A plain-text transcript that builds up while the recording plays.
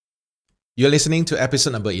You're listening to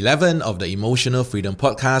episode number 11 of the Emotional Freedom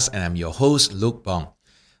Podcast, and I'm your host, Luke Bong.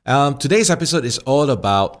 Today's episode is all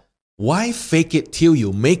about why fake it till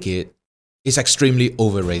you make it is extremely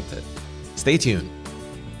overrated. Stay tuned.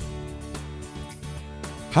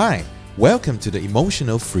 Hi, welcome to the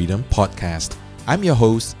Emotional Freedom Podcast. I'm your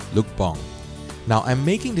host, Luke Bong. Now, I'm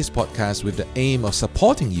making this podcast with the aim of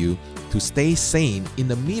supporting you to stay sane in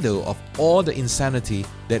the middle of all the insanity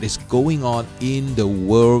that is going on in the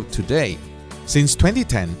world today. Since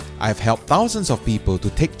 2010, I've helped thousands of people to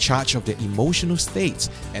take charge of their emotional states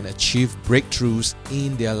and achieve breakthroughs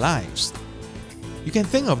in their lives. You can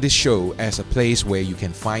think of this show as a place where you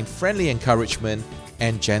can find friendly encouragement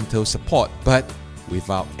and gentle support, but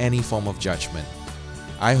without any form of judgment.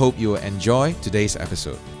 I hope you will enjoy today's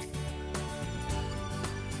episode.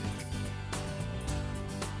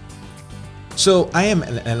 So I am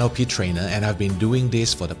an NLP trainer and I've been doing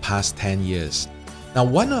this for the past 10 years. Now,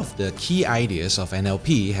 one of the key ideas of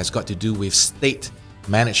NLP has got to do with state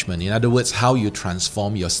management. In other words, how you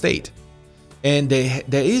transform your state. And there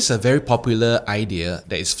is a very popular idea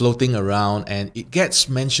that is floating around and it gets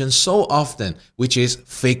mentioned so often, which is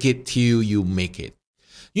fake it till you make it.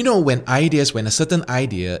 You know, when a certain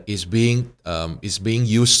idea is being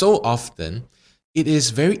used so often, it is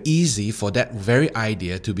very easy for that very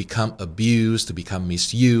idea to become abused, to become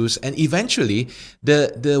misused, and eventually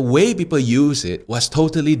the way people use it was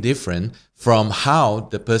totally different from how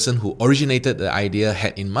the person who originated the idea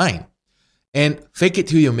had in mind. And fake it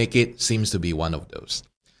till you make it seems to be one of those.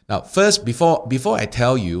 Now, first, before I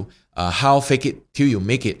tell you how fake it till you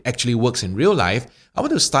make it actually works in real life, I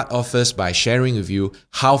want to start off first by sharing with you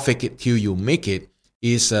how fake it till you make it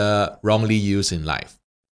is wrongly used in life.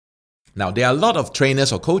 Now, there are a lot of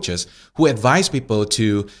trainers or coaches who advise people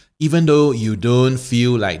to, even though you don't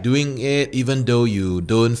feel like doing it, even though you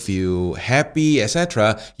don't feel happy,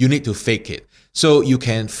 etc., you need to fake it. So you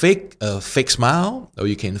can fake a fake smile, or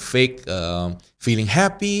you can fake feeling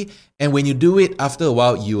happy, and when you do it, after a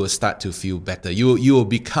while, you will start to feel better. You will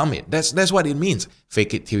become it. That's what it means.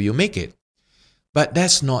 Fake it till you make it. But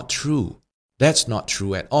that's not true. That's not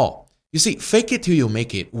true at all. You see, fake it till you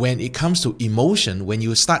make it, when it comes to emotion, when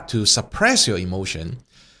you start to suppress your emotion,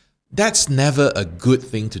 that's never a good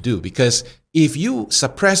thing to do, because if you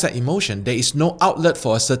suppress that emotion, there is no outlet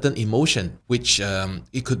for a certain emotion, which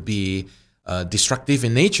it could be destructive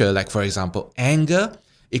in nature, like for example, anger.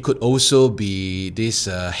 It could also be this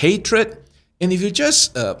hatred. And if you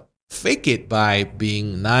just fake it by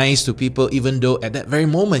being nice to people, even though at that very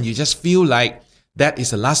moment you just feel like that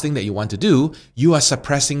is the last thing that you want to do, you are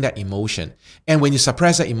suppressing that emotion. And when you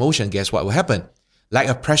suppress that emotion, guess what will happen? Like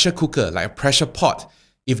a pressure cooker, like a pressure pot,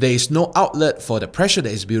 if there is no outlet for the pressure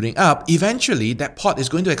that is building up, eventually that pot is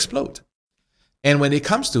going to explode. And when it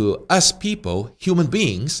comes to us people, human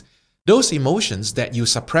beings, those emotions that you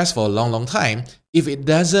suppress for a long, long time, if it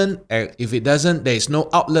doesn't, there is no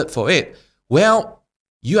outlet for it, well,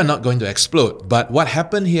 you are not going to explode. But what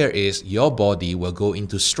happened here is your body will go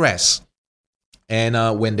into stress.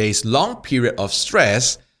 And when there is long period of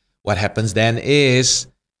stress, what happens then is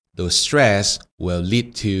those stress will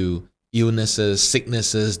lead to illnesses,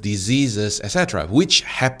 sicknesses, diseases, etc., which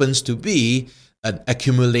happens to be an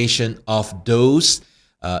accumulation of those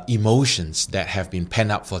emotions that have been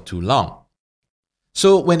pent up for too long.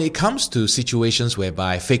 So when it comes to situations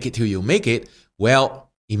whereby fake it till you make it,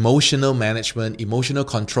 well, emotional management, emotional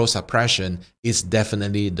control suppression is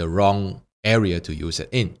definitely the wrong area to use it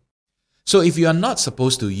in. So if you are not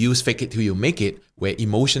supposed to use fake it till you make it where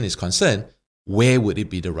emotion is concerned, where would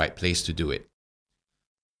it be the right place to do it?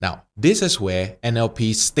 Now, this is where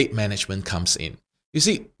NLP state management comes in. You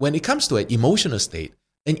see, when it comes to an emotional state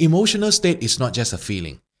is not just a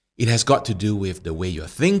feeling. It has got to do with the way you're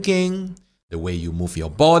thinking, the way you move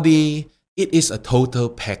your body. It is a total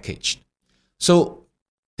package. So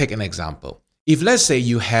take an example. If let's say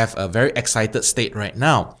you have a very excited state right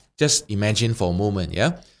now, just imagine for a moment,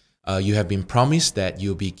 yeah? You have been promised that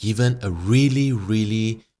you'll be given a really,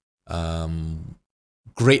 really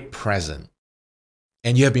great present.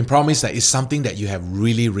 And you have been promised that it's something that you have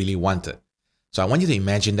really, really wanted. So I want you to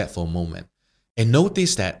imagine that for a moment. And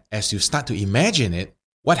notice that as you start to imagine it,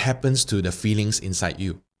 what happens to the feelings inside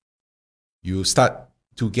you? You start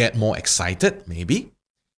to get more excited, maybe.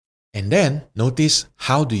 And then notice,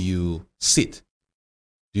 how do you sit?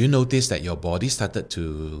 Do you notice that your body started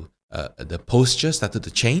to the posture started to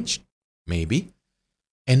change? Maybe.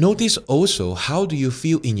 And notice also, how do you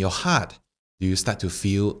feel in your heart? Do you start to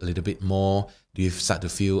feel a little bit more? Do you start to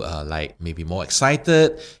feel like maybe more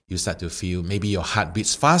excited? You start to feel maybe your heart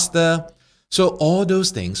beats faster. So all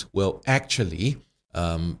those things will actually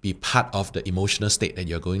be part of the emotional state that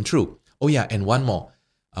you're going through. Oh yeah, and one more.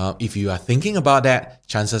 If you are thinking about that,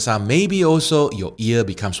 chances are maybe also your ear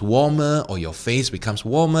becomes warmer or your face becomes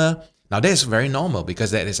warmer. Now that's very normal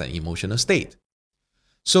because that is an emotional state.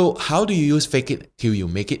 So how do you use fake it till you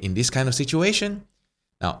make it in this kind of situation?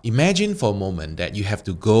 Now imagine for a moment that you have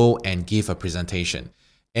to go and give a presentation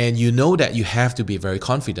and you know that you have to be very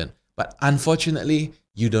confident, but unfortunately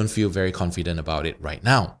you don't feel very confident about it right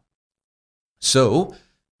now. So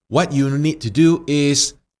what you need to do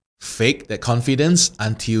is fake the confidence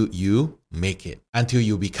until you make it, until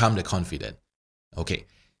you become the confident. Okay,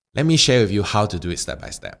 let me share with you how to do it step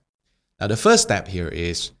by step. Now, the first step here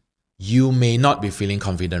is you may not be feeling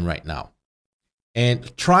confident right now.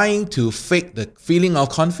 And trying to fake the feeling of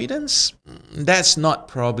confidence, that's not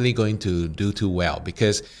probably going to do too well,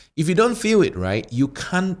 because if you don't feel it right, you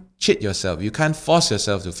can't cheat yourself. You can't force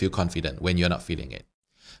yourself to feel confident when you're not feeling it.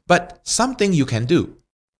 But something you can do,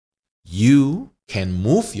 you can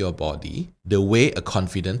move your body the way a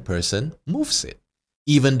confident person moves it,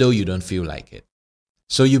 even though you don't feel like it.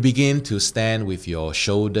 So you begin to stand with your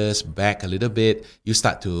shoulders back a little bit. You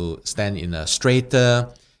start to stand in a straighter,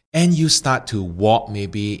 and you start to walk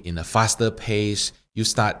maybe in a faster pace. You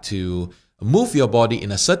start to move your body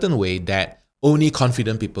in a certain way that only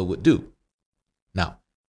confident people would do. Now,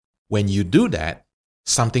 when you do that,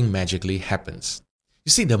 something magically happens. You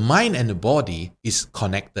see, the mind and the body is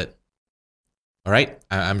connected. All right,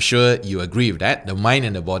 I'm sure you agree with that. The mind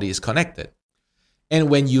and the body is connected. And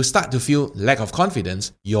when you start to feel lack of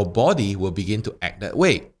confidence, your body will begin to act that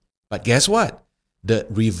way. But guess what? The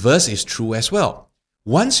reverse is true as well.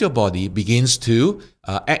 Once your body begins to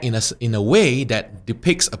act in a way that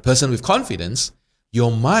depicts a person with confidence,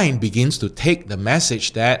 your mind begins to take the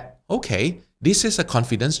message that, okay, this is a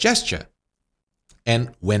confidence gesture.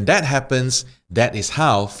 And when that happens, that is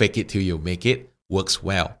how fake it till you make it works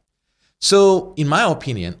well. So in my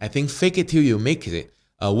opinion, I think fake it till you make it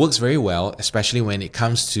works very well, especially when it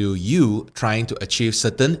comes to you trying to achieve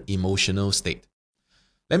certain emotional state.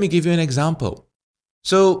 Let me give you an example.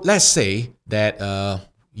 So let's say that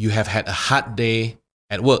you have had a hard day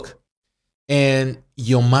at work and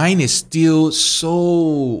your mind is still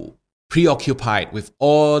so preoccupied with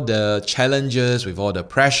all the challenges, with all the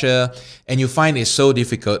pressure, and you find it so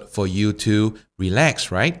difficult for you to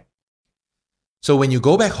relax, right? So when you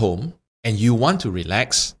go back home and you want to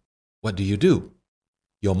relax, what do?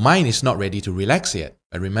 Your mind is not ready to relax yet.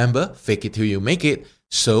 But remember, fake it till you make it,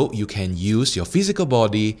 so you can use your physical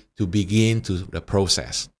body to begin to the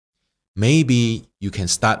process. Maybe you can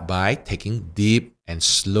start by taking deep and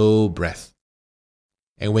slow breath.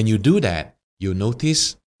 And when you do that, you'll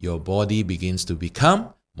notice your body begins to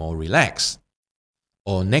become more relaxed.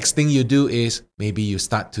 Or next thing you do is maybe you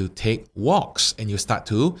start to take walks and you start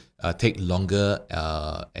to take longer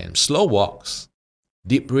and slow walks,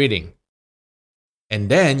 deep breathing. And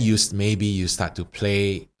then maybe you start to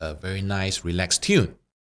play a very nice relaxed tune.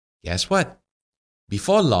 Guess what?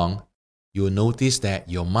 Before long, you'll notice that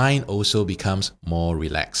your mind also becomes more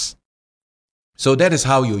relaxed. So that is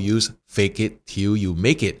how you use fake it till you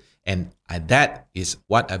make it. And that is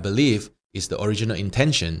what I believe is the original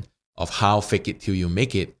intention of how fake it till you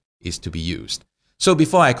make it is to be used. So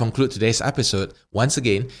before I conclude today's episode, once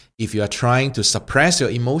again, if you are trying to suppress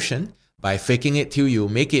your emotion by faking it till you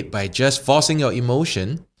make it by just forcing your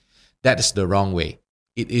emotion, that is the wrong way.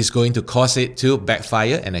 It is going to cause it to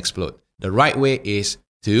backfire and explode. The right way is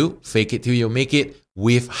to fake it till you make it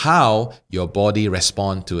with how your body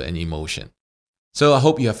responds to an emotion. So I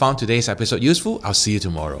hope you have found today's episode useful. I'll see you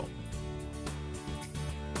tomorrow.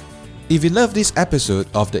 If you love this episode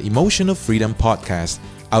of the Emotional Freedom Podcast,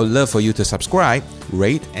 I would love for you to subscribe,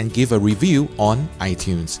 rate, and give a review on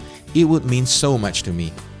iTunes. It would mean so much to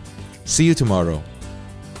me. See you tomorrow.